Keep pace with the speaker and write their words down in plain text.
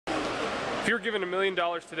If you were given $1 million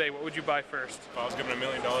today, what would you buy first? If I was given $1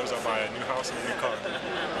 million, I'd buy a new house and a new car.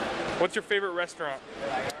 What's your favorite restaurant?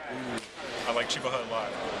 I like Chiba Hut a lot.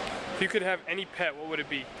 If you could have any pet, what would it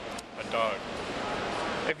be? A dog.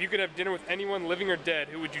 If you could have dinner with anyone living or dead,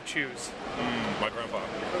 who would you choose? My grandpa.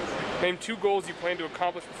 Name 2 goals you plan to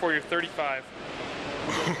accomplish before you're 35.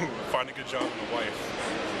 Find a good job and a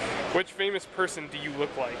wife. Which famous person do you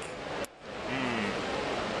look like?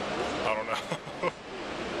 I don't know.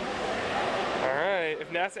 Alright,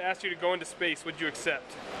 if NASA asked you to go into space, would you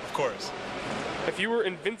accept? Of course. If you were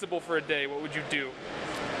invincible for a day, what would you do?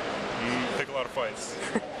 Pick a lot of fights.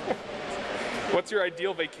 What's your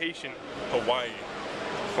ideal vacation? Hawaii.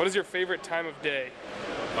 What is your favorite time of day?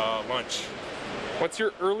 Lunch. What's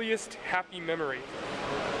your earliest happy memory?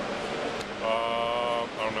 I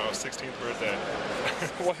don't know, 16th birthday.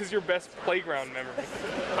 What is your best playground memory?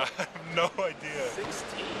 I have no idea.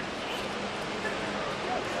 16.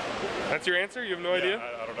 That's your answer? You have no idea?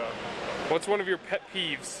 I don't know. What's one of your pet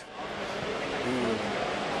peeves?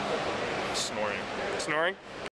 Snoring. Snoring?